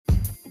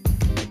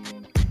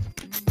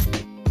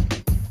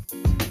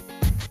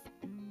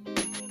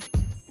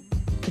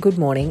Good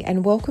morning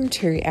and welcome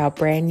to our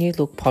brand new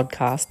look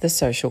podcast, The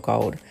Social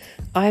Gold.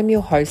 I am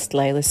your host,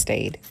 Layla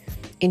Steed,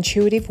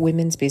 intuitive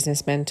women's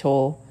business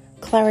mentor,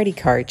 clarity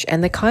coach,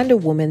 and the kind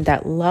of woman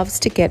that loves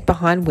to get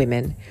behind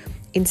women,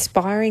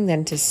 inspiring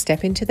them to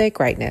step into their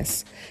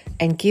greatness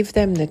and give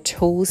them the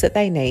tools that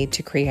they need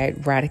to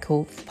create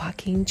radical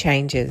fucking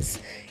changes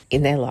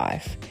in their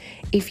life.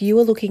 If you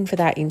are looking for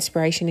that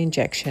inspiration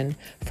injection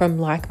from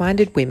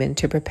like-minded women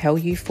to propel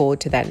you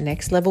forward to that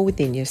next level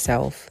within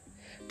yourself,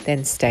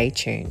 then stay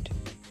tuned.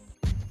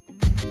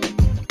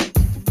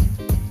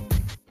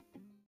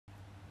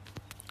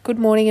 Good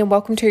morning and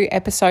welcome to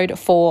episode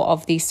 4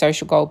 of the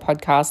Social Gold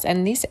podcast.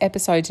 And this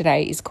episode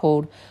today is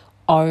called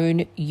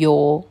Own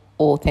Your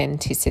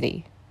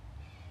Authenticity.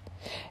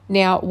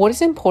 Now, what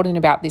is important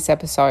about this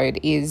episode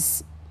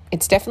is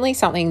it's definitely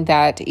something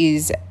that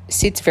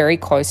sits very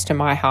close to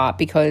my heart,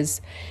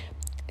 because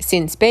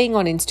since being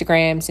on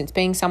Instagram, since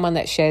being someone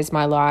that shares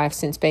my life,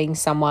 since being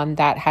someone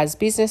that has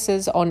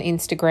businesses on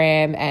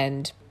Instagram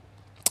and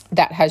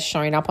that has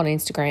shown up on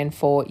Instagram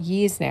for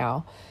years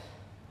now,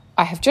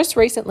 I have just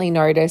recently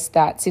noticed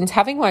that since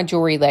having my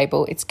jewelry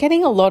label, it's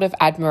getting a lot of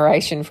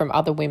admiration from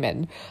other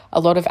women, a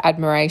lot of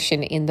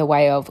admiration in the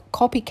way of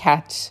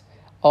copycat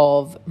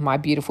of my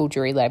beautiful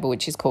jewelry label,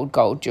 which is called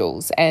Gold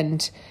Jewels.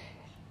 And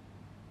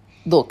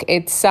look,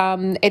 it's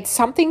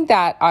something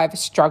that I've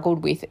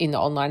struggled with in the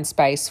online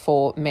space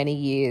for many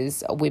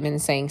years. Women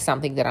seeing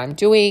something that I'm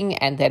doing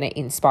and then it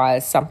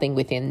inspires something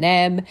within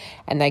them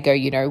and they go,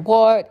 you know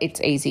what,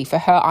 it's easy for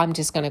her. I'm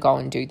just going to go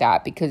and do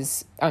that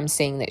because I'm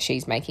seeing that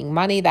she's making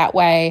money that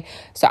way.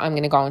 So I'm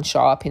going to go and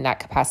show up in that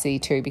capacity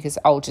too because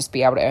I'll just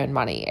be able to earn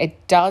money.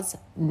 It does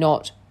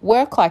not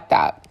work like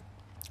that.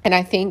 And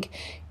I think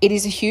it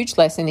is a huge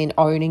lesson in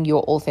owning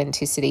your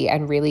authenticity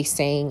and really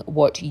seeing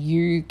what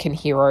you can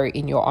hero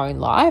in your own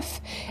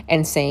life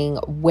and seeing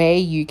where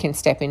you can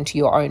step into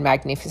your own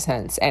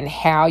magnificence and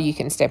how you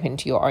can step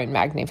into your own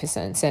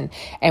magnificence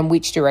and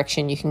which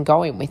direction you can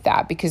go in with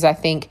that. Because I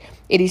think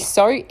it is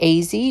so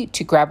easy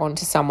to grab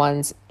onto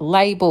someone's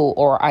label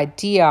or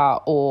idea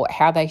or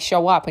how they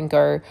show up and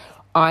go,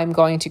 I'm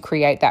going to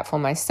create that for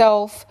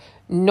myself,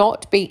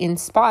 not be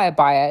inspired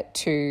by it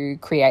to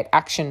create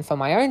action for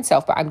my own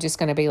self, but I'm just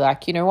going to be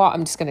like, you know what,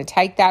 I'm just going to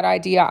take that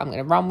idea, I'm going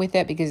to run with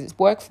it because it's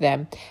worked for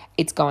them,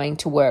 it's going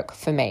to work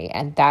for me.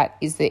 And that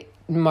is the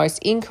most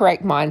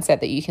incorrect mindset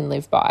that you can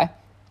live by.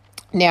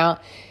 Now,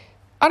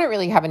 I don't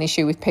really have an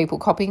issue with people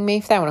copying me.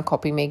 If they want to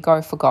copy me,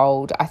 go for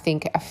gold. I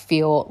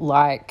feel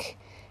like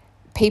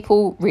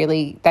people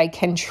really, they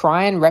can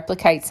try and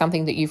replicate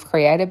something that you've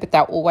created, but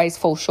they'll always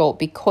fall short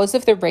because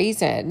of the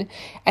reason,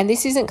 and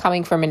this isn't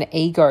coming from an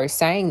ego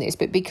saying this,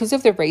 but because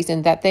of the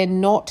reason that they're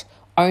not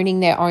owning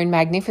their own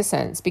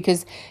magnificence.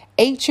 Because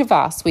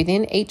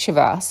within each of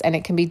us, and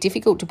it can be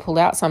difficult to pull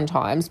out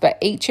sometimes, but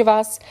each of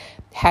us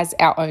has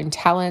our own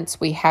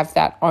talents. We have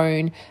that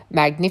own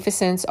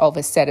magnificence of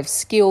a set of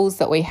skills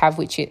that we have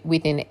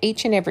within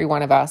each and every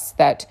one of us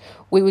that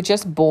we were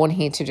just born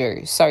here to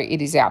do. So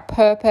it is our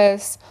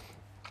purpose.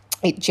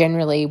 It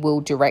generally will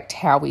direct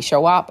how we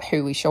show up,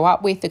 who we show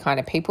up with, the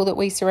kind of people that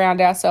we surround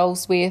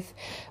ourselves with.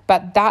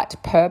 But that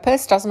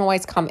purpose doesn't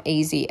always come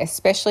easy,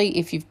 especially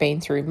if you've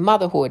been through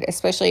motherhood,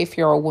 especially if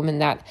you're a woman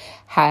that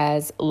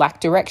has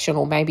lacked direction,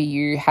 or maybe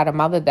you had a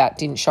mother that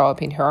didn't show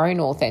up in her own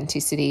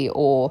authenticity,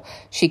 or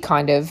she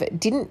kind of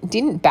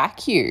didn't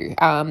back you.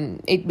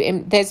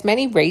 There's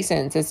many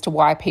reasons as to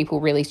why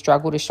people really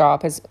struggle to show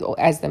up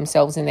as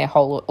themselves in their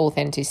whole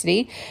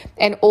authenticity.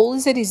 And all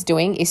it is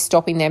doing is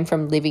stopping them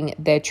from living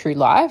their true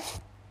life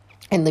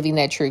and living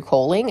their true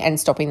calling, and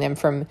stopping them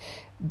from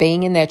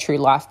being in their true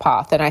life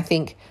path. And I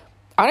think,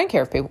 I don't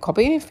care if people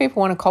copy. If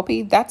people want to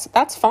copy,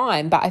 that's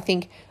fine. But I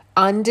think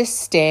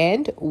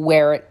understand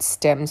where it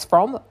stems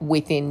from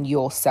within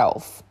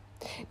yourself.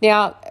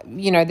 Now,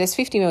 there's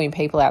 50 million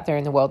people out there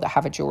in the world that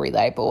have a jewelry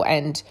label,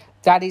 and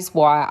that is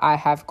why I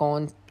have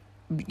gone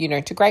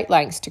to great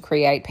lengths to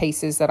create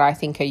pieces that I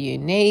think are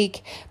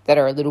unique, that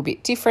are a little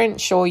bit different.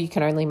 Sure, you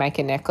can only make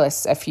a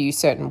necklace a few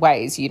certain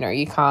ways. You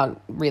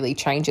can't really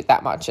change it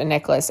that much. A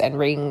necklace and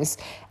rings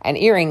and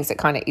earrings, it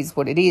kind of is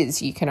what it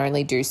is. You can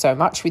only do so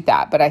much with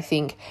that. But I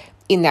think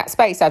in that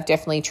space, I've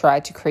definitely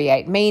tried to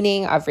create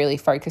meaning. I've really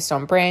focused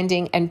on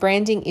branding, and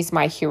branding is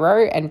my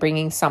hero, and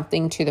bringing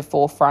something to the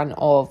forefront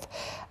of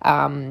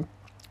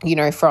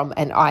from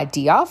an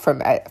idea,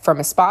 from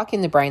a spark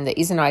in the brain that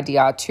is an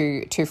idea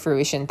to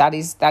fruition. That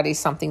is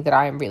something that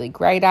I am really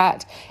great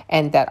at,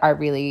 and that I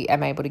really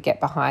am able to get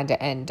behind it.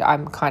 And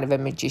I'm kind of a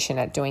magician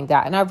at doing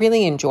that, and I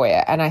really enjoy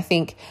it. And I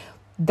think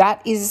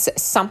that is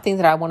something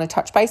that I want to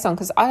touch base on,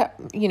 because I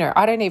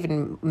don't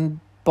even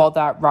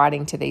bother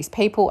writing to these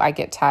people. I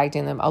get tagged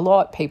in them a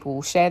lot. People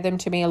will share them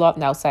to me a lot,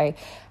 and they'll say,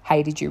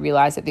 hey, did you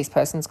realize that this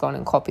person's gone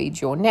and copied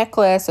your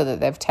necklace, or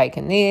that they've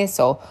taken this,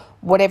 or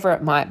whatever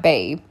it might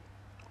be.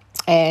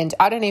 And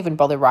I don't even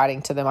bother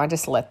writing to them. I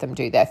just let them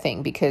do their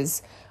thing,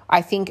 because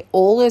I think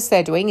all as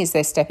they're doing is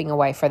they're stepping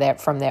away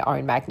from their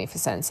own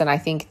magnificence. And I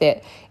think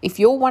that if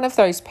you're one of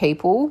those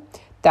people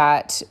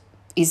that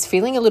is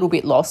feeling a little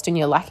bit lost and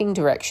you're lacking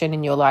direction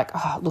and you're like,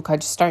 oh, look, I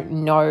just don't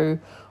know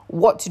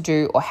what to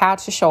do or how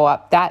to show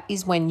up, that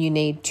is when you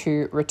need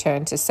to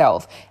return to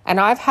self. And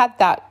I've had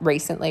that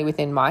recently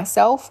within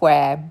myself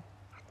where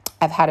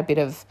I've had a bit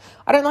of,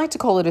 I don't like to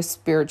call it a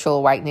spiritual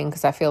awakening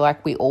because I feel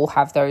like we all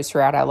have those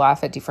throughout our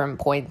life at different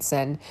points,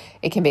 and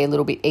it can be a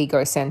little bit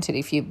ego-centered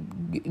if you're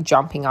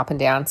jumping up and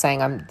down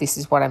saying, this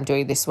is what I'm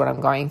doing, this is what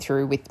I'm going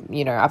through with,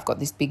 I've got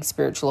this big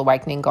spiritual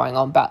awakening going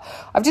on. But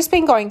I've just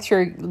been going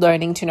through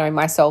learning to know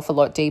myself a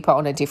lot deeper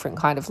on a different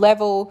kind of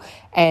level,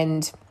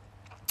 and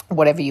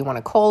whatever you want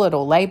to call it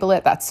or label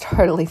it, that's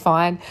totally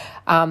fine.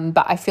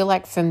 But I feel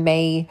like for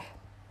me,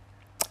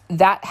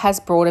 that has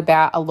brought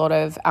about a lot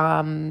of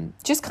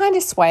just kind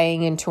of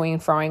swaying and toing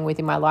and froing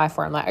within my life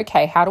where I'm like,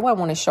 okay, how do I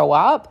want to show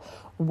up?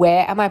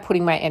 Where am I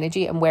putting my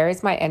energy, and where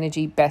is my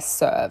energy best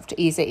served?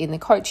 Is it in the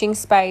coaching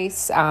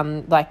space,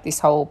 like this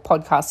whole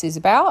podcast is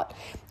about?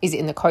 Is it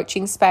in the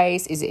coaching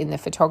space? Is it in the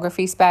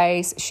photography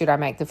space? Should I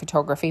make the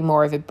photography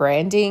more of a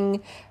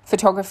branding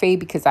photography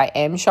because I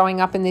am showing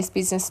up in this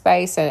business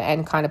space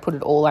and kind of put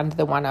it all under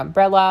the one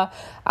umbrella?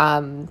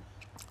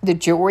 The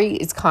jewelry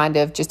is kind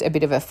of just a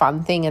bit of a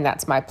fun thing, and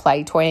that's my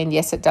play toy. And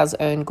yes, it does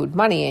earn good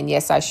money. And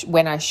yes,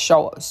 when I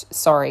show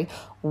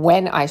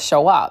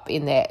up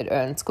in there, it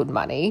earns good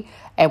money.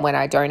 And when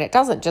I don't, it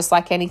doesn't. Just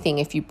like anything,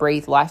 if you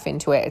breathe life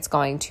into it, it's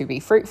going to be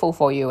fruitful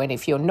for you. And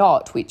if you're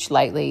not, which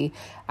lately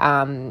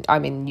I'm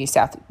in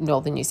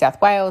northern New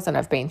South Wales, and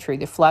I've been through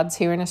the floods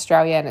here in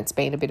Australia, and it's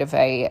been a bit of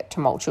a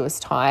tumultuous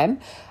time.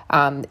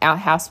 Our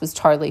house was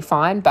totally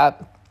fine,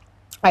 but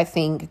I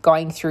think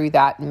going through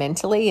that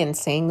mentally and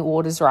seeing the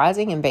waters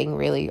rising and being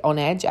really on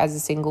edge as a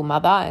single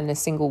mother and a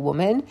single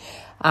woman,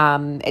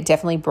 it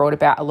definitely brought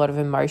about a lot of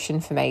emotion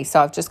for me. So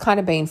I've just kind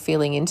of been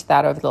feeling into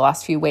that over the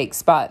last few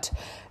weeks. But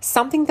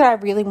something that I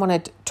really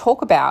wanted to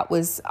talk about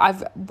was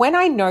when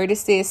I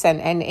noticed this,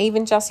 and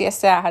even just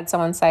yesterday I had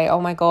someone say, oh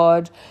my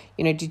God,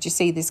 did you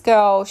see this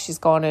girl? She's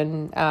gone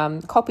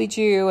and copied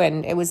you.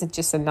 And it was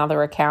just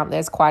another account.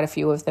 There's quite a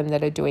few of them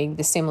that are doing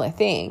the similar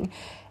thing.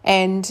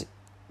 And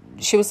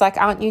she was like,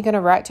 aren't you going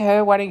to write to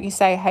her? Why don't you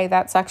say, hey,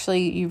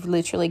 you've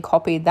literally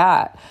copied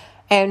that.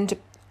 And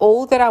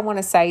all that I want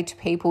to say to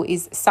people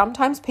is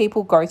sometimes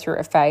people go through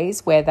a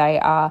phase where they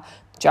are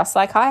just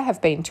like I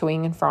have been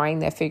toing and froing.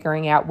 They're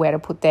figuring out where to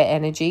put their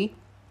energy.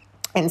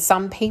 And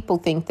some people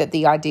think that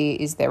the idea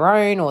is their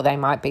own, or they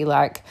might be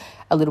like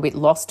a little bit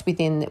lost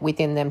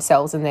within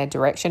themselves and their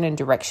direction and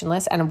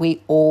directionless. And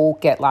we all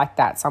get like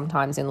that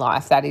sometimes in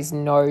life. That is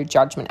no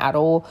judgment at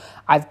all.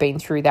 I've been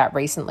through that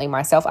recently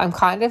myself. I'm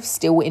kind of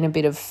still in a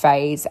bit of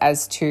phase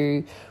as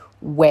to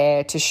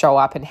where to show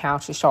up and how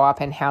to show up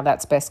and how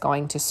that's best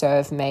going to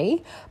serve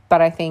me.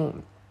 But I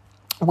think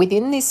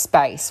within this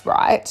space,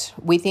 right,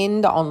 within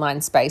the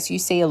online space, you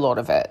see a lot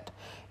of it.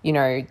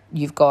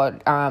 You've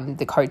got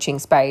the coaching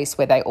space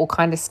where they all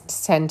kind of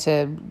tend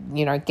to,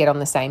 get on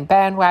the same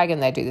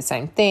bandwagon. They do the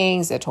same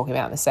things. They're talking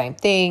about the same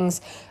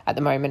things. At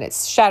the moment,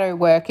 it's shadow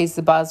work is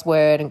the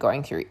buzzword, and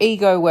going through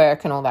ego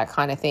work and all that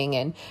kind of thing.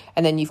 And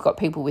then you've got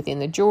people within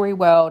the jewelry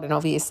world, and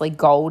obviously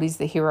gold is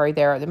the hero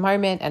there at the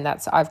moment. And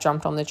I've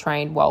jumped on the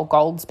train while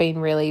gold's been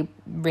really,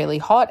 really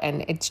hot,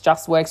 and it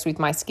just works with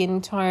my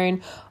skin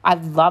tone. I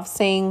love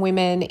seeing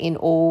women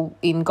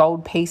in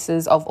gold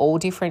pieces of all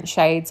different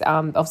shades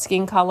of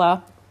skin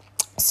color.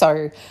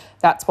 So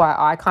that's why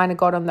I kind of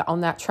got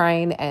on that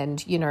train.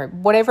 And,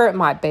 whatever it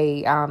might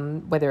be,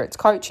 whether it's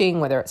coaching,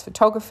 whether it's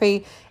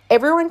photography,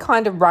 everyone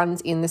kind of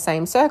runs in the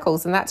same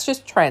circles, and that's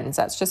just trends.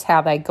 That's just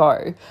how they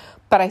go.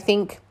 But I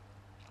think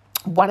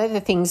one of the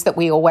things that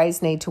we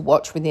always need to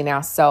watch within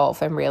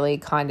ourselves and really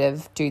kind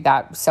of do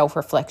that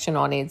self-reflection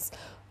on is,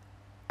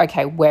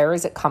 okay, where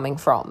is it coming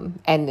from?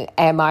 And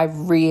am I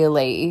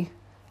really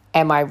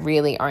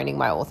owning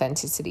my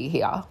authenticity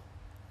here?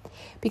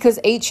 Because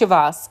each of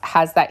us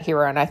has that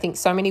hero. And I think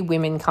so many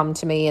women come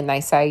to me and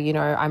they say,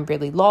 I'm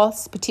really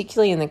lost,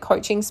 particularly in the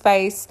coaching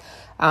space.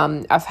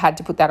 I've had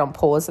to put that on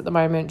pause at the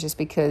moment just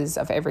because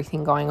of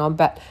everything going on.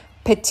 But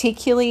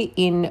particularly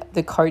in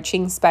the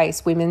coaching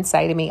space, women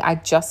say to me, I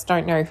just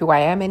don't know who I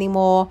am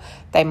anymore.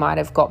 They might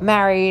have got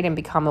married and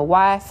become a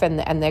wife, and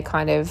their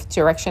kind of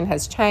direction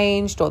has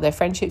changed, or their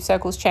friendship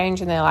circles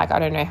changed, and they're like, I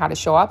don't know how to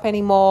show up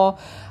anymore.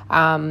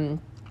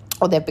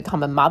 Or they've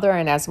become a mother,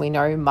 and as we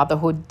know,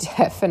 motherhood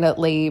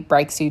definitely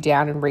breaks you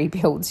down and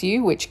rebuilds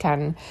you, which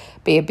can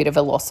be a bit of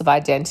a loss of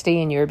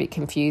identity, and you're a bit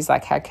confused,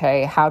 like,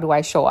 okay, how do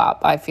I show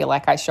up? I feel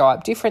like I show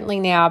up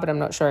differently now, but I'm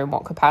not sure in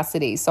what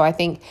capacity. So I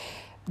think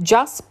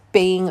just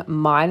being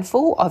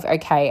mindful of,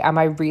 okay, am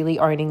I really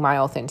owning my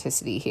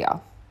authenticity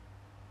here?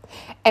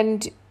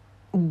 And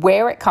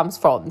where it comes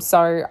from.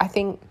 So I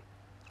think,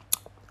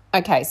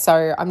 okay,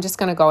 so I'm just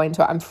going to go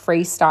into it. I'm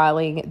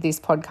freestyling this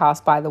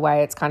podcast, by the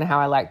way. It's kind of how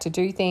I like to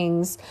do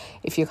things.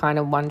 If you're kind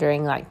of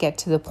wondering, like, get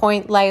to the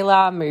point,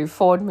 Layla, move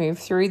forward, move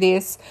through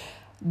this.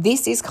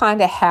 This is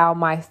kind of how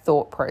my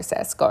thought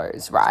process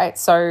goes, right?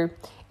 So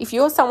if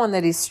you're someone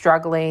that is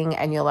struggling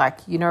and you're like,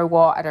 you know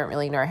what, I don't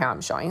really know how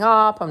I'm showing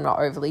up. I'm not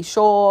overly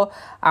sure.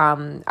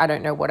 I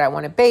don't know what I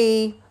want to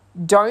be.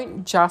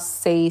 don't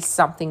just see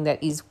something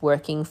that is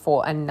working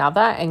for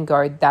another and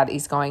go, that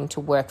is going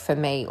to work for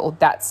me, or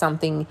that's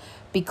something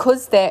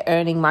because they're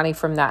earning money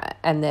from that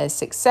and they're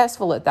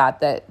successful at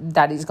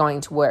that is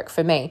going to work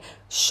for me.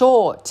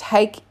 Sure,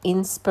 take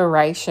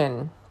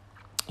inspiration,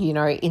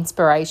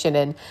 inspiration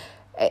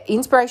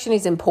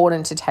is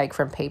important to take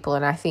from people.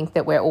 And I think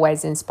that we're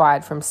always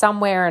inspired from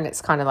somewhere, and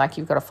it's kind of like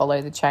you've got to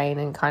follow the chain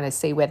and kind of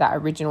see where that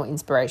original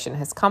inspiration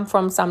has come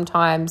from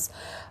sometimes.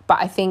 But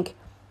I think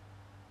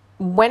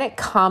when it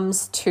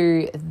comes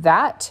to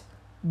that,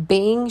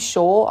 being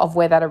sure of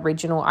where that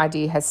original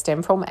idea has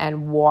stemmed from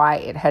and why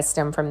it has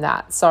stemmed from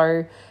that.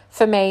 So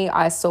for me,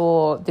 I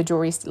saw the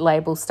jewelry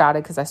label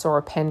started because I saw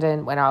a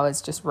pendant when I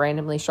was just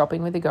randomly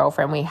shopping with a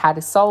girlfriend. We had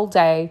a soul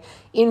day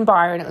in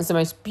Byron. It was the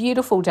most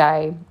beautiful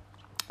day.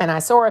 And I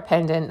saw a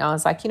pendant and I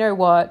was like, you know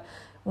what?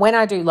 When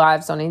I do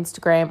lives on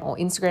Instagram or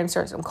Instagram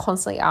stories, I'm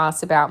constantly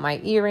asked about my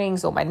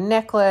earrings or my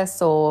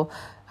necklace or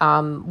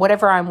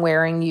whatever I'm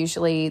wearing.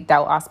 Usually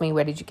they'll ask me,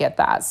 where did you get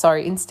that? So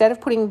instead of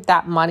putting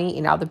that money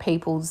in other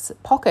people's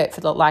pocket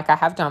like I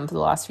have done for the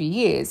last few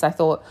years, I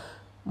thought,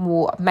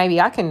 well, maybe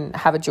I can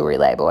have a jewelry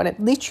label. And it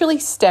literally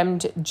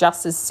stemmed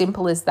just as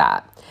simple as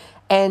that.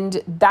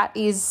 And that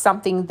is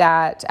something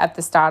that at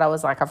the start I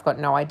was like, I've got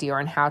no idea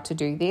on how to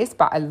do this,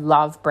 but I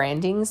love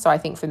branding. So I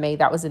think for me,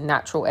 that was a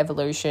natural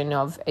evolution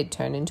of it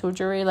turned into a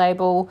jewelry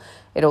label.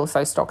 It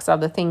also stocks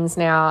other things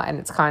now, and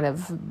it's kind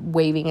of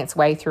weaving its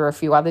way through a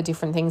few other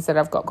different things that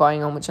I've got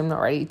going on, which I'm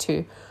not ready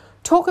to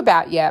talk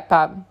about yet.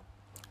 But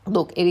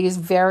look, it is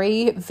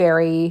very,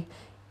 very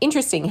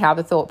interesting how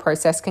the thought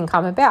process can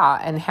come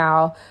about, and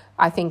how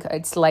I think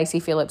it's Lacy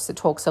Phillips that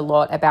talks a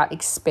lot about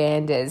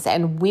expanders,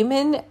 and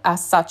women are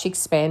such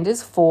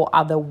expanders for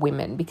other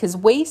women, because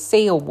we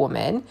see a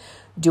woman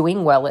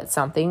doing well at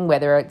something,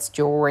 whether it's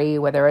jewelry,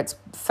 whether it's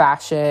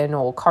fashion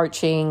or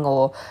coaching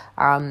or,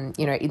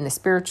 in the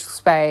spiritual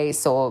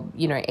space or,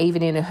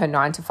 even in her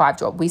 9-to-5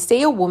 job. We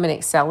see a woman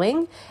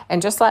excelling, and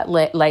just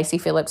like Lacy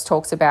Phillips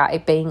talks about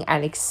it being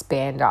an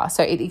expander.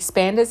 So it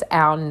expands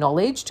our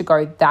knowledge to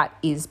go, that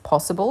is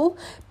possible.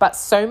 But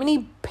so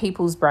many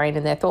people's brain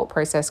and their thought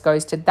process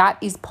goes to, that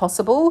is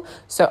possible,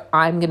 so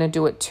I'm going to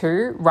do it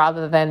too,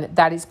 rather than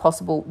that is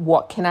possible,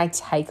 what can I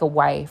take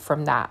away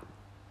from that?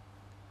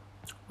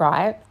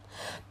 Right?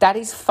 That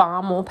is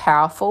far more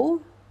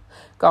powerful,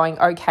 going,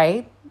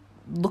 okay,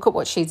 look at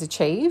what she's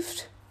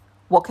achieved.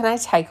 What can I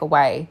take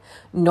away?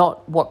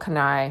 Not what can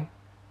I,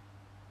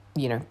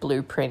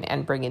 blueprint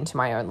and bring into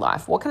my own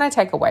life. What can I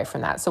take away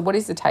from that? So what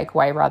is the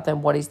takeaway rather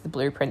than what is the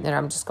blueprint that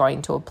I'm just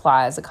going to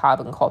apply as a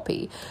carbon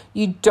copy?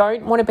 You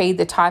don't want to be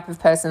the type of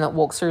person that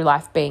walks through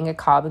life being a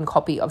carbon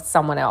copy of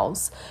someone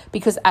else,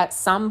 because at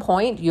some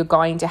point you're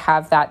going to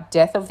have that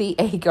death of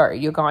the ego.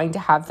 You're going to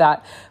have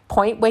that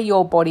point where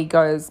your body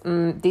goes,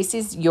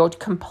 you're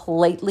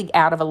completely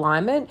out of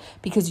alignment,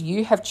 because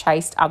you have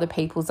chased other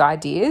people's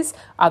ideas,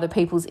 other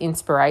people's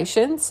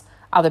inspirations,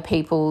 other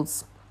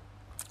people's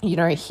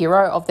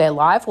hero of their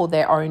life or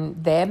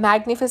their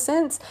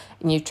magnificence,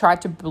 and you've tried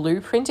to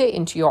blueprint it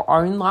into your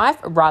own life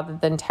rather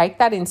than take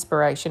that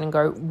inspiration and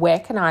go, where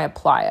can I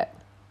apply it?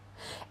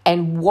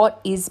 And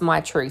what is my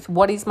truth?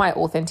 What is my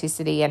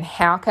authenticity? And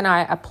how can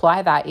I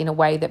apply that in a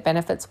way that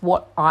benefits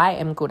what I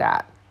am good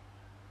at?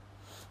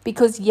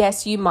 Because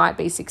yes, you might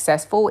be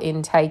successful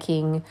in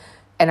taking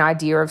an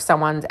idea of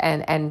someone's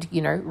and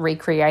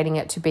recreating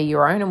it to be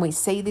your own. And we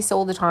see this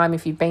all the time.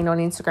 If you've been on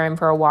Instagram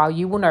for a while,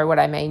 you will know what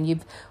I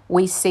mean.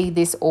 We see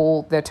this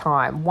all the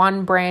time.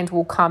 One brand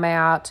will come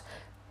out,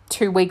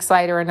 2 weeks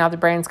later, another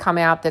brand's come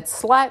out that's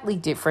slightly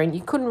different.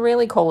 You couldn't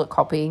really call it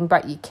copying,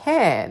 but you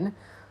can.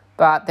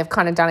 But they've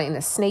kind of done it in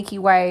a sneaky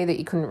way that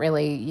you can't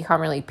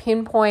really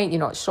pinpoint. You're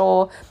not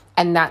sure.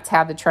 And that's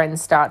how the trend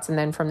starts. And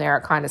then from there,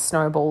 it kind of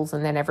snowballs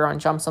and then everyone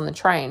jumps on the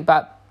train.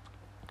 But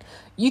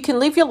you can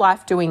live your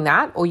life doing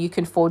that, or you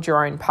can forge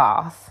your own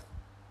path,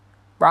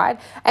 right?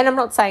 And I'm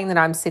not saying that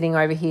I'm sitting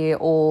over here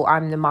or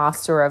I'm the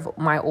master of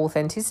my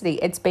authenticity.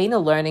 It's been a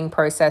learning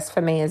process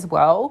for me as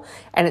well.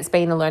 And it's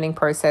been a learning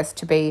process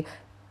to be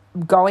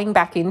going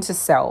back into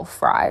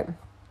self, right?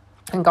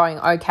 And going,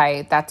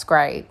 okay, that's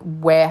great.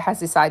 Where has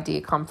this idea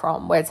come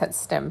from? Where's that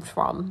stemmed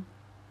from?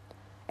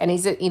 And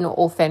is it in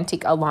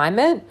authentic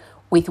alignment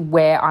with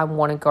where I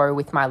want to go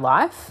with my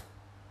life?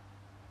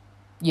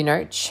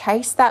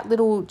 Chase that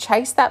little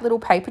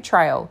paper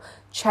trail,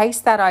 chase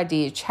that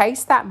idea,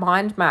 chase that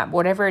mind map,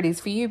 whatever it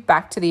is for you,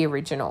 back to the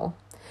original.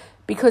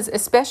 Because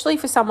especially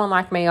for someone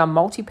like me, I'm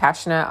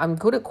multi-passionate. I'm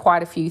good at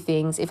quite a few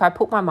things. If I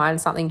put my mind on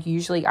something,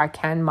 usually I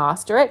can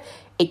master it.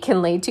 It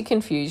can lead to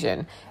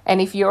confusion. And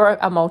if you're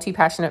a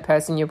multi-passionate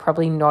person, you're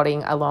probably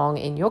nodding along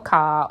in your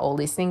car or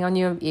listening on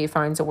your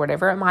earphones or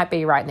whatever it might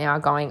be right now,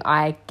 going,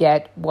 I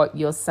get what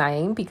you're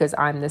saying because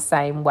I'm the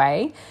same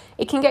way.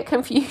 It can get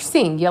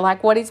confusing. You're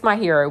like, what is my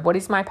hero? What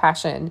is my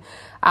passion?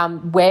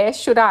 Where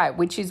should I,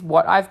 which is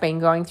what I've been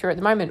going through at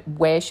the moment,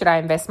 where should I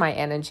invest my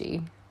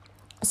energy?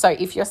 So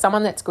if you're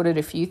someone that's good at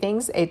a few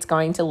things, it's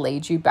going to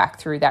lead you back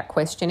through that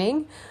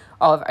questioning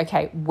of,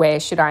 okay, where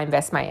should I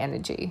invest my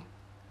energy?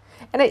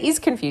 And it is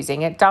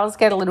confusing. It does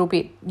get a little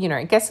bit,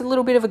 it gets a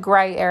little bit of a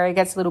grey area,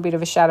 gets a little bit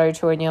of a shadow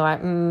to it, and you're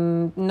like,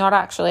 not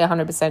actually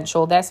 100%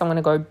 sure there, so I'm going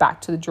to go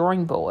back to the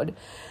drawing board.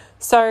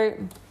 So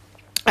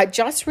I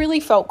just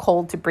really felt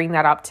called to bring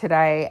that up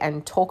today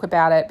and talk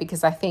about it,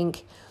 because I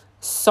think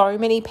so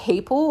many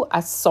people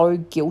are so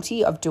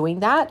guilty of doing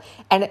that.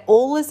 And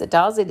all it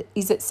does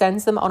is it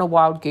sends them on a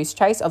wild goose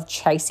chase of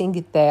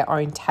chasing their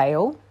own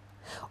tail,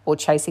 or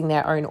chasing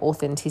their own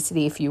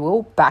authenticity, if you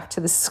will, back to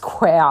the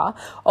square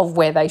of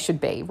where they should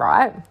be,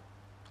 right?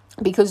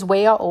 Because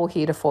we are all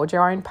here to forge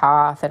our own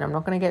path, and I'm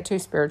not going to get too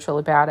spiritual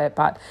about it,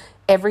 but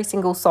every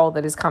single soul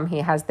that has come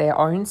here has their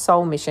own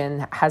soul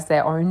mission, has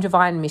their own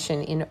divine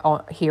mission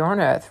here on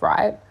earth,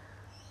 right?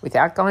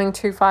 Without going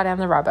too far down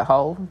the rabbit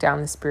hole,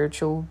 down the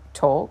spiritual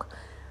talk,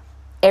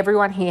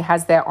 everyone here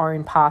has their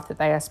own path that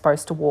they are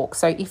supposed to walk.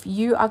 So if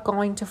you are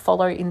going to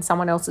follow in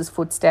someone else's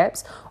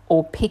footsteps,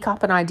 or pick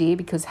up an idea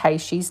because, hey,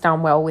 she's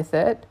done well with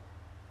it,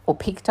 or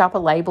picked up a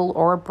label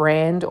or a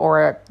brand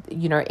or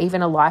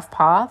even a life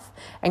path,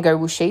 and go,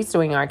 well, she's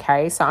doing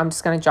okay, so I'm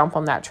just going to jump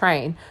on that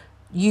train.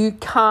 You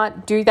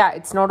can't do that.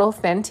 It's not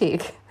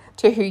authentic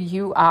to who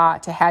you are,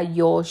 to how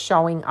you're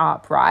showing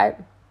up, right?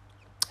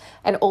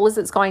 And all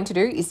it's going to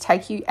do is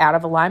take you out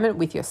of alignment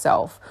with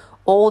yourself.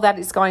 All that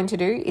it's going to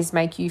do is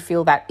make you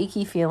feel that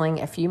icky feeling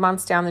a few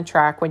months down the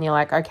track when you're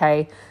like,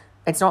 okay,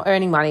 it's not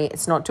earning money,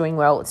 it's not doing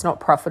well, it's not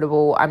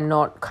profitable, I'm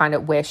not kind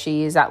of where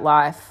she is at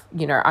life,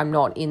 I'm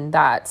not in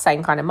that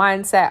same kind of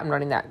mindset, I'm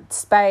not in that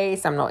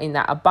space, I'm not in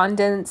that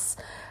abundance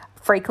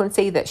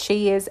frequency that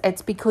she is.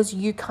 It's because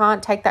you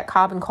can't take that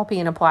carbon copy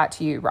and apply it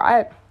to you,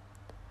 right?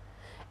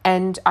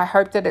 And I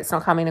hope that it's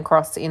not coming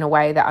across in a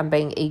way that I'm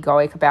being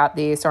egoic about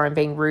this or I'm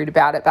being rude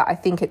about it, but I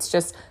think it's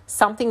just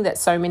something that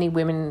so many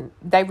women,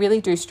 they really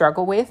do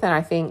struggle with. And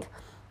I think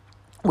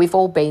we've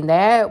all been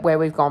there, where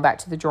we've gone back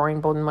to the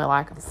drawing board and we're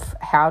like,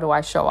 how do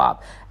I show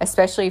up?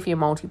 Especially if you're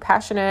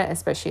multi-passionate,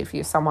 especially if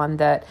you're someone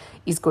that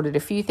is good at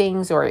a few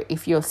things, or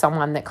if you're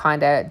someone that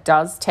kind of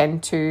does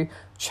tend to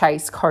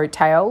chase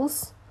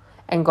coattails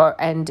and go,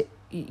 and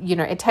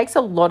it takes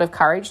a lot of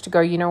courage to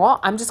go, you know what,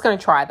 I'm just going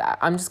to try that.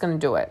 I'm just going to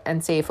do it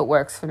and see if it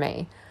works for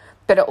me.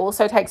 But it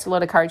also takes a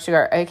lot of courage to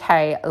go,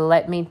 okay,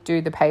 let me do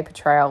the paper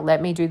trail.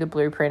 Let me do the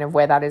blueprint of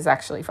where that has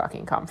actually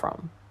fucking come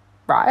from,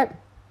 right?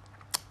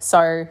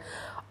 So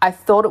I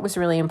thought it was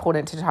really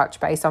important to touch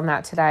base on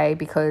that today,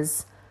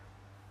 because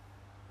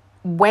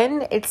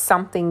when it's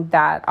something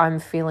that I'm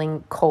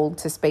feeling called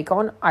to speak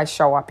on, I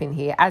show up in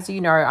here. As you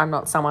know, I'm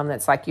not someone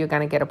that's like, you're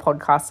going to get a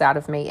podcast out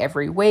of me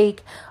every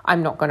week.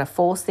 I'm not going to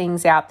force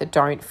things out that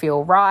don't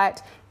feel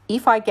right.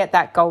 If I get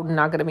that golden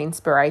nugget of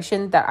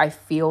inspiration that I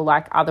feel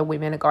like other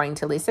women are going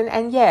to listen,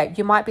 and yeah,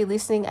 you might be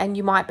listening and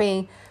you might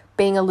be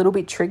being a little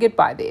bit triggered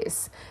by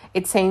this.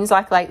 It seems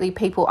like lately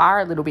people are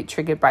a little bit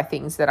triggered by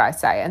things that I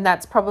say, and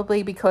that's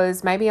probably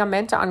because maybe I'm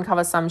meant to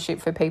uncover some shit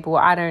for people.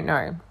 I don't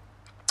know.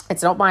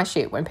 It's not my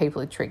shit when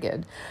people are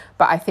triggered.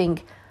 But I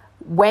think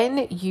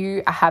when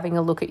you are having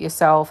a look at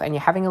yourself and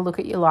you're having a look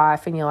at your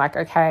life and you're like,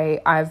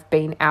 okay, I've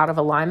been out of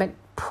alignment,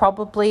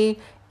 probably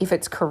if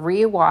it's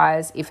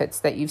career-wise, if it's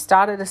that you've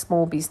started a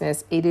small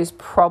business, it is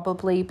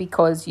probably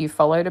because you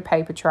followed a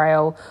paper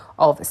trail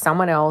of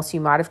someone else. You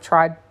might have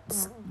tried,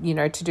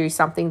 to do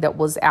something that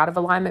was out of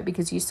alignment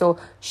because you saw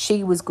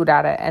she was good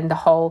at it. And the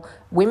whole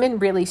women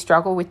really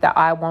struggle with the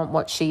I want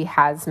what she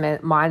has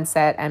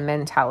mindset and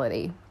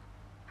mentality.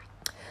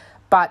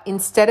 But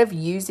instead of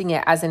using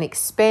it as an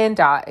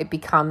expander, it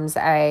becomes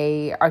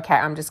okay,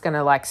 I'm just going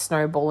to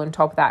snowball on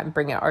top of that and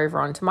bring it over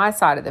onto my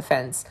side of the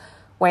fence.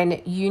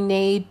 When you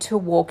need to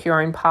walk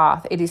your own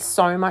path, it is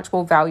so much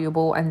more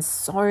valuable and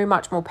so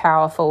much more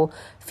powerful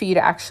for you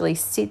to actually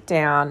sit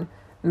down,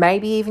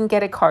 maybe even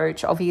get a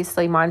coach.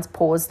 Obviously, mine's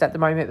paused at the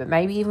moment, but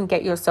maybe even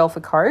get yourself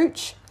a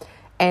coach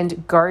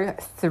and go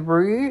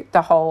through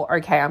the whole,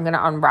 okay, I'm going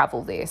to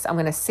unravel this. I'm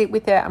going to sit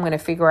with it. I'm going to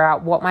figure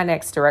out what my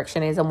next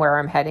direction is and where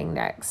I'm heading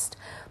next.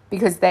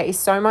 Because there is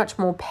so much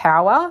more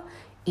power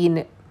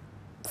in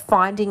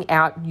finding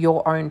out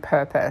your own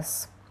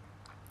purpose,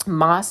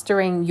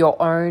 mastering your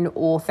own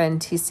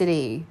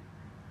authenticity,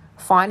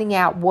 finding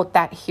out what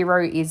that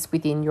hero is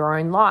within your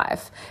own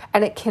life.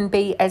 And it can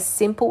be as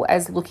simple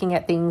as looking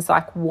at things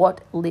like, what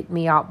lit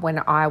me up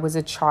when I was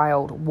a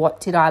child? What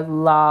did I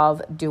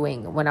love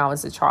doing when I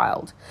was a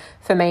child?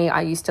 For me,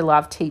 I used to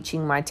love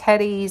teaching my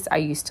teddies. I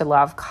used to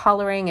love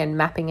coloring and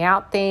mapping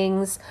out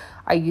things.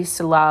 I used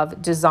to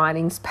love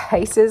designing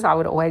spaces. I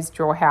would always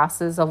draw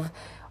houses of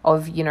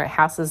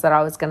houses that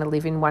I was going to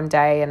live in one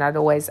day, and I'd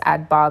always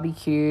add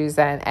barbecues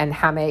and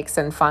hammocks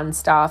and fun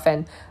stuff.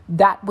 And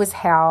that was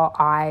how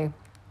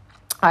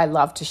I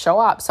love to show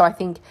up. So I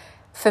think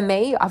for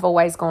me, I've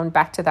always gone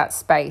back to that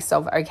space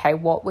of, okay,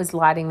 what was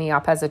lighting me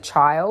up as a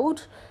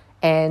child?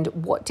 And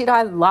what did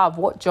I love?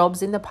 What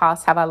jobs in the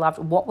past have I loved?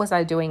 What was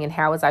I doing and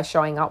how was I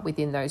showing up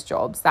within those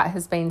jobs? That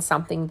has been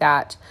something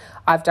that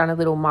I've done a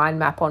little mind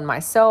map on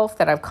myself,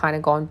 that I've kind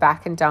of gone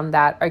back and done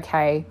that.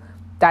 Okay,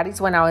 that is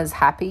when I was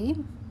happy.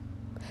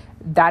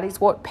 that is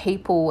what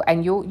people,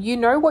 and you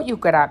know what you're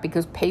good at,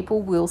 because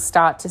people will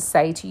start to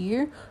say to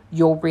you,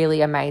 you're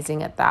really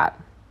amazing at that.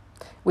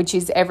 Which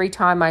is every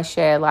time I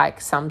share like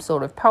some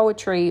sort of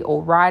poetry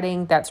or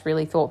writing that's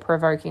really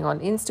thought-provoking on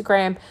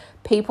Instagram,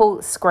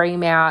 people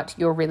scream out,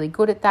 you're really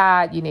good at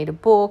that, you need a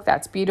book,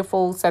 that's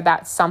beautiful. So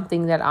that's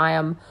something that I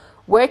am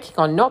working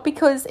on, not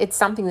because it's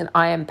something that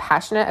I am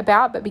passionate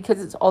about, but because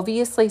it's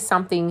obviously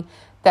something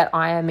that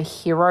I am a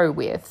hero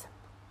with,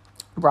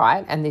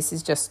 right? And this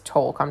is just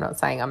talk. I'm not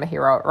saying I'm a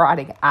hero at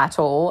writing at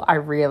all. I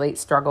really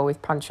struggle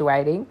with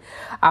punctuating,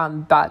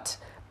 but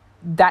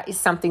that is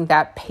something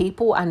that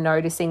people are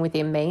noticing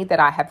within me that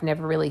I have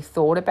never really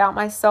thought about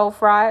myself,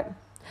 right?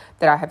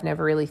 That I have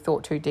never really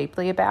thought too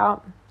deeply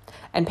about.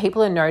 And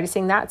people are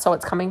noticing that. So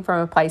it's coming from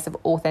a place of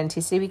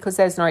authenticity because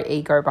there's no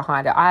ego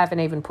behind it. I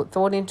haven't even put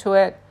thought into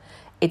it.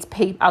 It's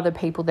other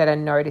people that are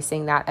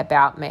noticing that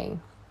about me.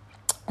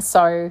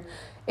 So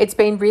it's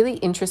been really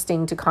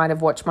interesting to kind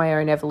of watch my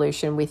own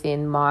evolution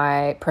within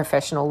my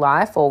professional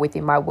life or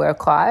within my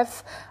work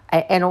life,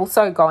 and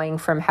also going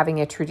from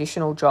having a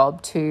traditional job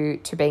to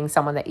being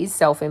someone that is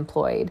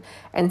self-employed,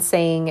 and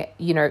seeing,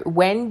 you know,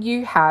 when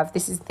you have,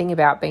 this is the thing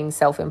about being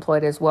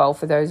self-employed as well,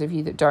 for those of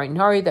you that don't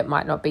know, that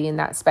might not be in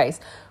that space,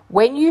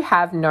 when you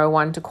have no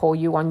one to call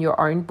you on your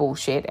own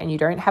bullshit and you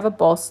don't have a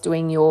boss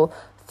doing your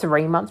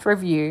 3-month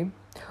review,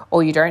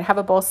 or you don't have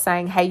a boss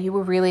saying, hey, you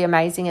were really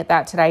amazing at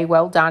that today,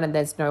 well done, and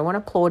there's no one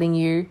applauding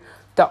you,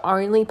 the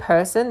only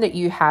person that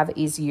you have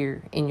is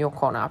you in your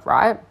corner,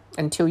 right?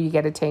 Until you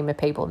get a team of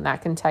people, and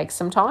that can take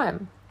some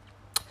time.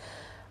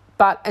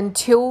 But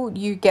until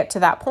you get to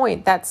that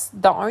point, that's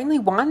the only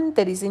one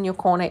that is in your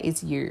corner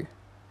is you.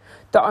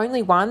 The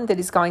only one that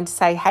is going to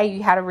say, hey,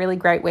 you had a really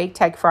great week,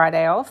 take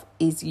Friday off,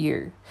 is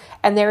you.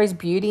 And there is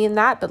beauty in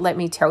that, but let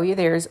me tell you,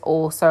 there is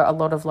also a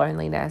lot of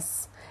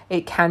loneliness.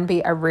 It can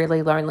be a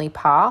really lonely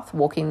path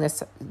walking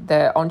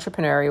the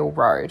entrepreneurial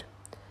road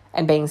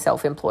and being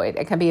self-employed.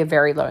 It can be a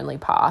very lonely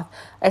path,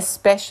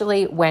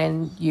 especially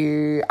when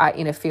you are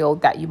in a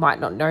field that you might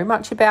not know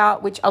much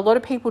about, which a lot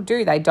of people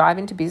do. They dive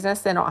into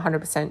business they're not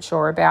 100%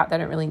 sure about. They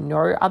don't really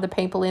know other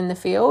people in the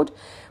field.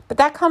 But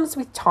that comes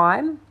with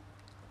time,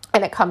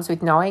 and it comes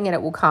with knowing, and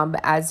it will come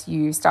as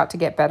you start to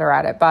get better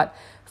at it. But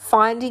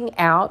finding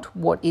out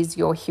what is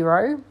your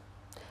hero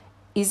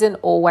isn't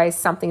always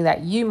something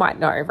that you might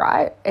know,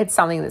 right? It's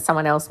something that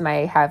someone else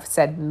may have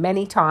said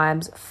many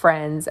times,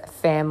 friends,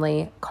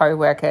 family,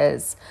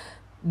 co-workers.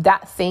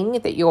 That thing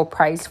that you're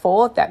praised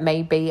for, that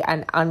may be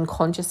an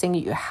unconscious thing that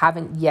you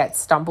haven't yet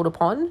stumbled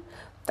upon,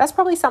 that's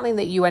probably something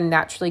that you are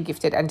naturally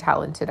gifted and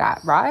talented at,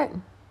 right?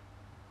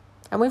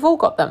 And we've all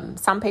got them.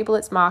 Some people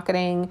it's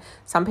marketing,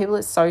 some people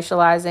it's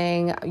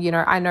socializing. You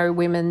know, I know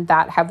women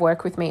that have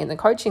worked with me in the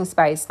coaching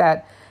space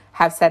that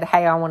have said,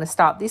 hey, I want to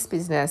start this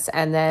business.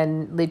 And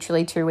then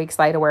literally 2 weeks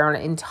later, we're on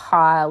an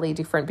entirely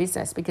different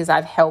business because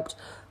I've helped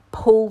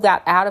pull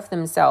that out of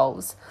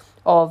themselves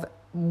of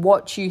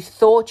what you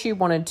thought you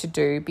wanted to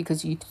do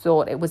because you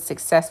thought it was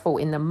successful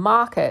in the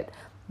market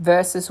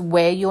versus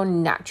where your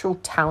natural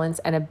talents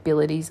and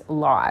abilities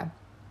lie,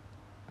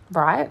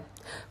 right?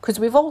 Because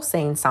we've all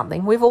seen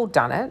something, we've all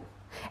done it.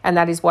 And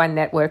that is why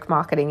network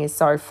marketing is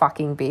so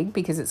fucking big,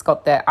 because it's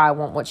got the I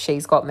want what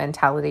she's got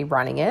mentality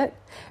running it.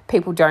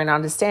 People don't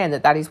understand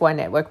that is why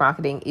network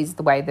marketing is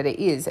the way that it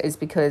is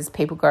because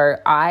people go,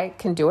 I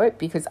can do it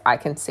because I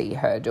can see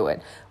her do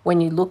it.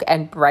 When you look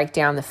and break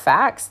down the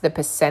facts, the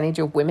percentage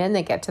of women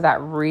that get to that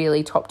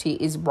really top tier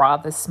is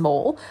rather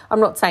small.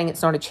 I'm not saying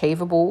it's not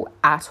achievable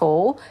at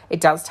all.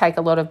 It does take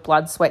a lot of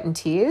blood, sweat, and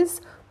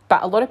tears.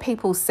 But a lot of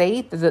people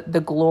see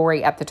the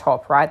glory at the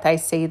top, right? They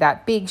see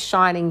that big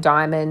shining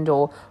diamond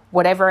or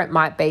whatever it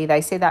might be.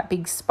 They see that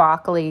big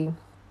sparkly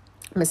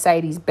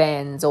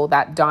Mercedes-Benz or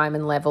that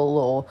diamond level,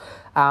 or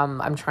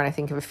I'm trying to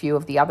think of a few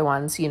of the other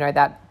ones, you know,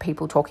 that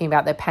people talking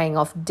about they're paying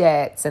off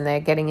debts and they're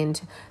getting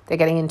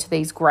into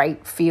these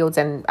great fields,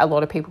 and a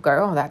lot of people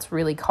go, oh, that's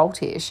really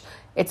cultish.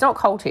 It's not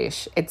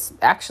cultish. It's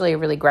actually a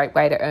really great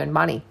way to earn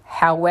money.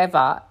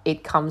 However,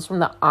 it comes from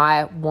the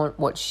I want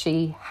what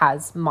she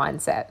has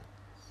mindset.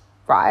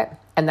 Right?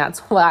 And that's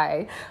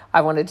why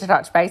I wanted to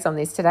touch base on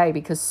this today,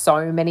 because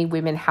so many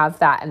women have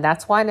that. And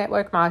that's why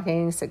network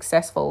marketing is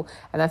successful.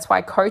 And that's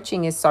why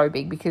coaching is so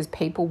big, because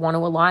people want to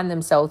align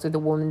themselves with a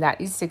woman that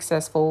is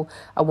successful,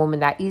 a woman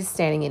that is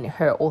standing in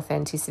her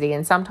authenticity.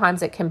 And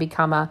sometimes it can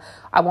become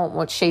I want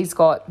what she's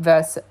got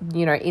versus,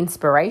 you know,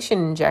 inspiration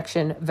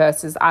injection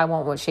versus I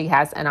want what she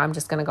has. And I'm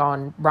just going to go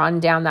and run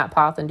down that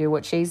path and do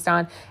what she's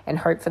done and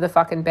hope for the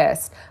fucking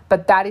best.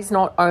 But that is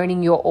not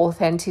owning your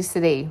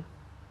authenticity.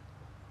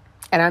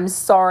 And I'm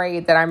sorry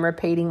that I'm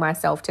repeating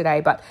myself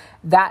today, but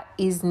that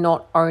is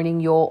not owning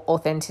your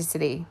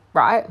authenticity,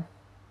 right?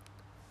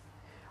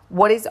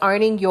 What is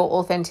owning your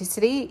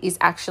authenticity is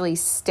actually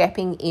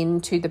stepping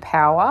into the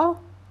power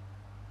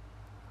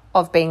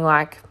of being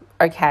like,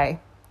 okay,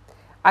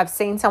 I've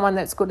seen someone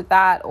that's good at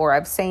that, or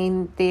I've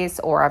seen this,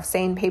 or I've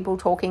seen people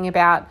talking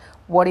about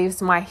what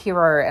is my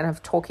hero, and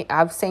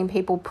I've seen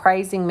people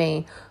praising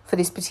me for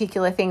this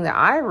particular thing that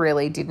I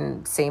really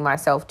didn't see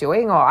myself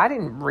doing, or I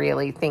didn't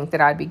really think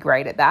that I'd be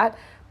great at that,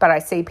 but I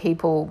see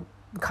people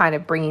kind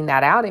of bringing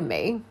that out in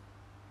me.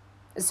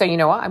 So you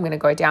know what? I'm going to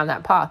go down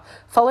that path.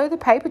 Follow the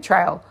paper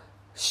trail.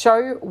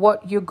 Show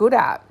what you're good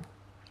at.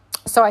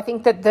 So I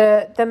think that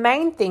the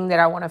main thing that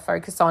I want to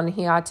focus on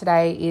here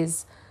today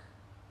is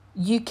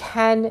you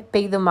can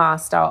be the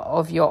master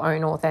of your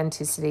own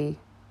authenticity,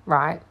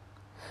 right?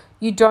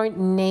 You don't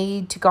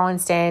need to go and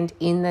stand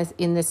in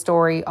the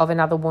story of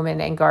another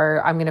woman and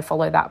go, I'm going to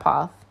follow that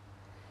path,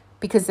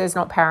 because there's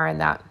not power in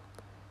that.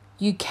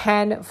 You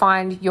can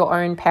find your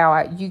own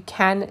power. You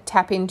can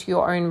tap into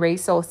your own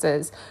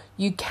resources.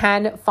 You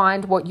can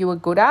find what you are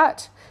good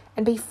at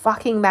and be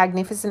fucking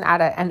magnificent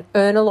at it and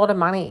earn a lot of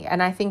money.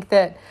 And I think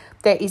that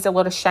there is a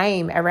lot of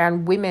shame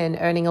around women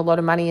earning a lot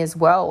of money as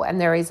well.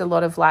 And there is a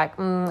lot of like,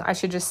 I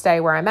should just stay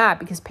where I'm at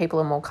because people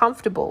are more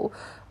comfortable,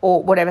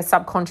 or whatever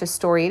subconscious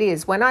story it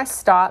is. When I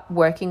start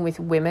working with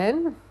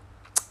women,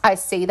 I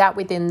see that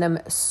within them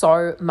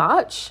so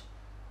much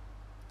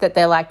that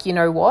they're like, you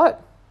know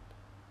what?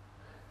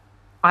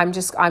 I'm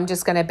just going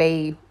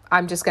to,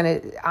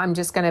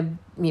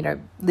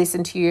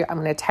 listen to you. I'm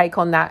going to take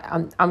on that.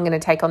 I'm going to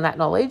take on that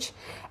knowledge.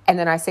 And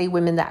then I see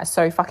women that are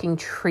so fucking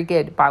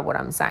triggered by what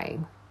I'm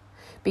saying,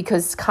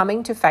 because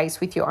coming to face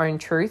with your own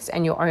truths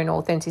and your own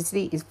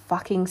authenticity is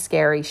fucking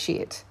scary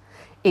shit.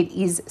 It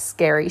is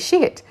scary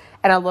shit.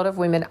 And a lot of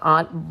women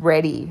aren't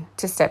ready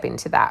to step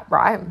into that,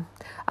 right?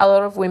 A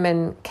lot of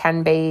women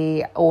can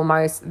be they'll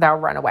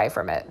run away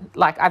from it.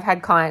 Like I've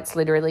had clients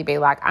literally be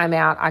like, I'm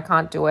out, I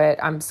can't do it,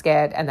 I'm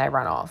scared, and they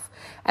run off.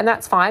 And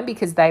that's fine,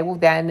 because they will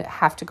then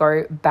have to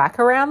go back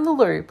around the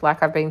loop,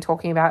 like I've been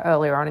talking about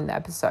earlier on in the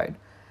episode.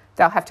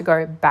 They'll have to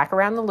go back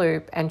around the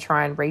loop and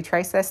try and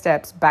retrace their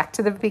steps back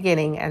to the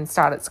beginning and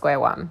start at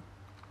square one.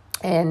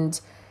 And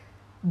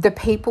the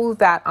people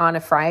that aren't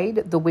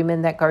afraid, the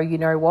women that go, you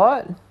know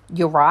what,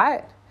 you're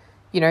right.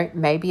 You know,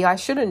 maybe I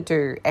shouldn't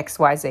do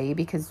XYZ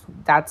because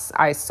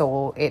I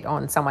saw it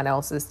on someone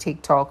else's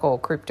TikTok or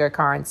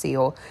cryptocurrency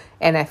or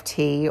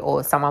NFT,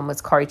 or someone was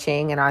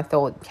coaching and I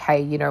thought,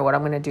 hey, you know what,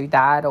 I'm going to do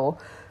that. Or,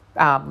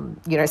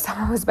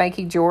 someone was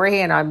making jewelry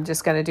and I'm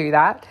just going to do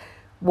that.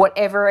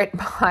 Whatever it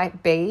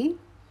might be,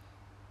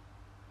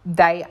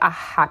 they are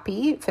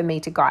happy for me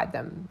to guide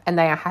them, and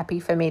they are happy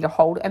for me to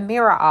hold a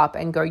mirror up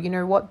and go, you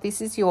know what, this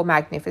is your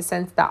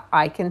magnificence that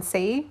I can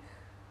see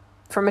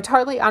from a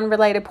totally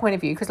unrelated point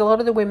of view. Because a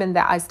lot of the women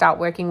that I start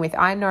working with,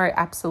 I know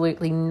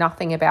absolutely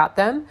nothing about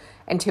them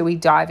until we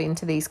dive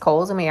into these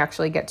calls and we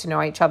actually get to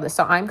know each other.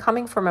 So I'm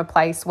coming from a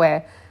place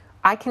where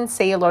I can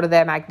see a lot of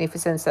their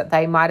magnificence that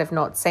they might have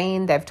not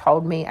seen. They've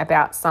told me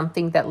about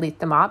something that lit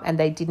them up and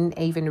they didn't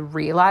even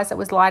realize it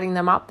was lighting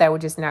them up. They were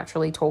just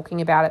naturally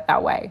talking about it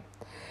that way.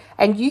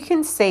 And you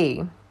can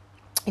see,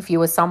 if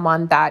you are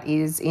someone that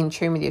is in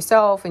tune with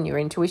yourself and your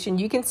intuition,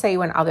 you can see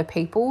when other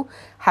people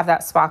have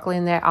that sparkle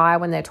in their eye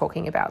when they're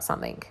talking about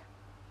something.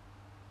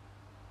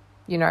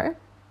 You know,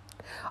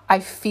 I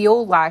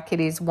feel like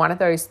it is one of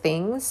those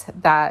things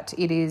that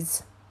it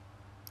is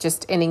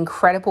just an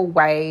incredible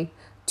way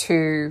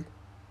to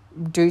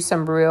do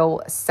some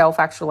real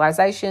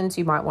self-actualizations.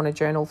 You might want to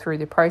journal through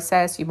the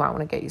process. You might want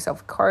to get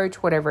yourself a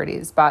coach, whatever it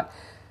is. But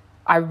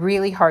I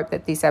really hope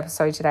that this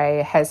episode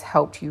today has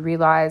helped you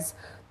realize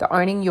that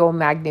owning your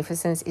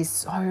magnificence is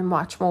so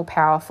much more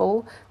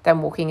powerful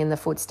than walking in the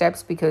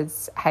footsteps,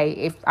 because, hey,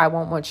 if I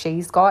want what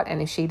she's got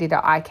and if she did it,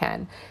 I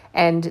can.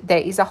 And there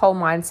is a whole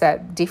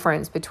mindset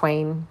difference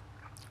between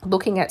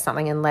looking at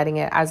something and letting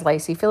it, as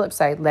Lacey Phillips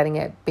said, letting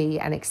it be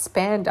an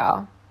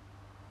expander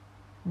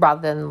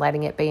rather than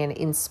letting it be an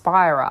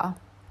inspirer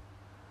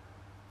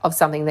of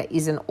something that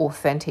isn't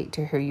authentic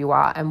to who you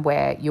are and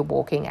where you're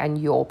walking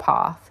and your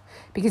path.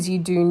 Because you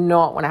do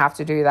not want to have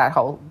to do that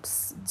whole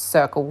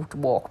circled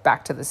walk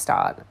back to the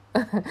start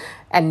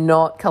and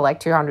not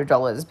collect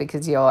 $200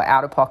 because you're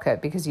out of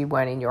pocket because you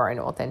weren't in your own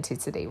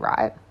authenticity,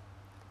 right?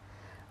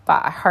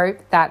 But I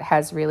hope that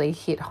has really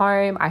hit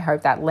home. I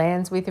hope that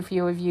lands with a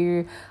few of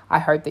you. I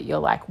hope that you're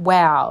like,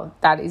 wow,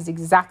 that is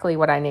exactly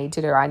what I need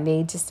to do. I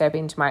need to step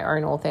into my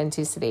own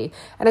authenticity.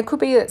 And it could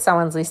be that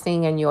someone's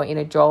listening and you're in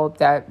a job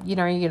that, you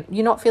know,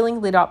 you're not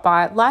feeling lit up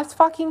by it. Life's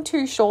fucking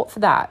too short for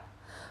that.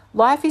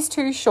 Life is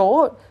too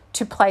short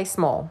to play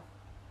small.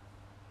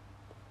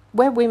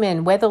 We're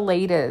women, we're the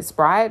leaders,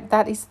 right?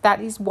 That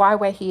is why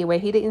we're here. We're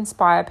here to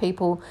inspire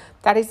people.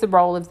 That is the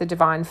role of the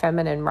divine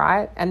feminine,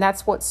 right? And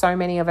that's what so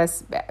many of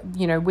us,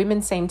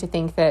 women seem to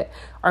think that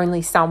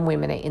only some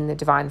women are in the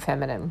divine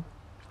feminine.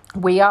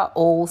 We are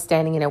all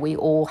standing in it. We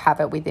all have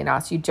it within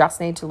us. You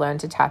just need to learn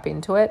to tap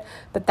into it.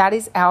 But that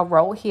is our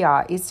role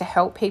here, is to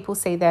help people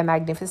see their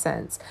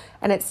magnificence.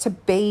 And it's to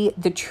be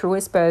the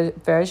truest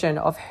version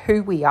of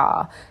who we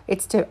are.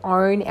 It's to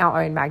own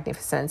our own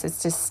magnificence.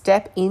 It's to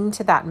step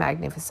into that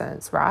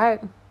magnificence,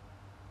 right?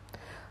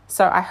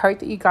 So I hope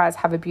that you guys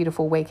have a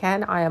beautiful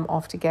weekend. I am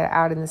off to get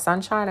out in the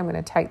sunshine. I'm going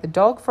to take the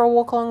dog for a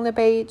walk along the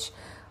beach.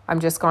 I'm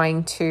just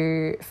going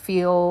to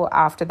feel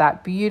after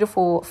that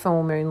beautiful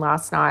full moon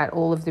last night,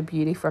 all of the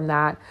beauty from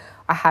that.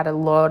 I had a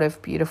lot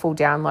of beautiful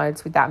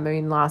downloads with that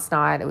moon last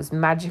night. It was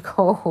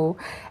magical,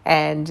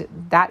 and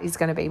that is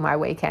going to be my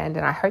weekend.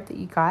 And I hope that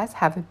you guys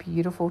have a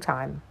beautiful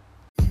time.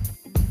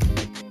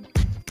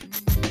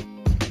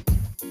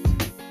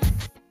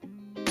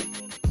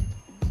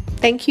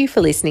 Thank you for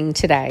listening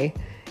today.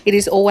 It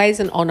is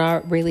always an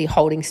honor really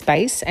holding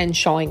space and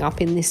showing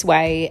up in this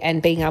way and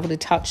being able to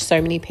touch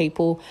so many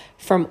people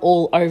from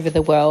all over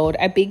the world.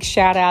 A big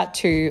shout out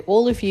to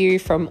all of you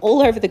from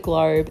all over the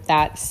globe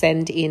that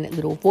send in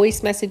little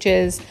voice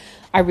messages.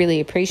 I really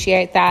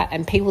appreciate that.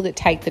 And people that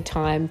take the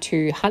time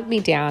to hunt me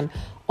down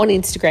on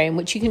Instagram,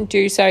 which you can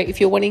do so if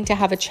you're wanting to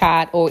have a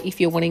chat or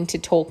if you're wanting to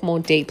talk more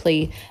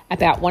deeply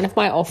about one of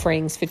my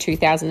offerings for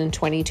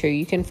 2022.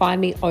 You can find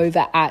me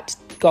over at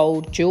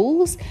Gold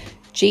Jewels,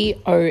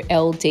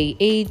 GoldJewels.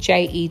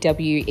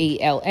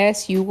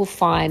 You will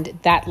find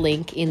that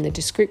link in the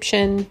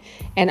description,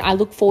 and I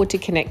look forward to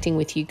connecting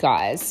with you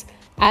guys.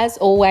 As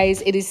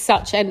always, it is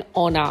such an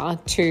honor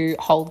to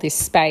hold this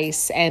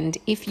space, and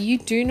if you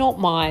do not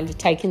mind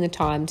taking the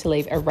time to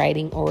leave a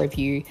rating or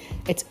review,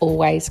 it's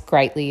always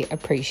greatly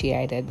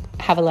appreciated.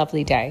 Have a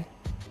lovely day.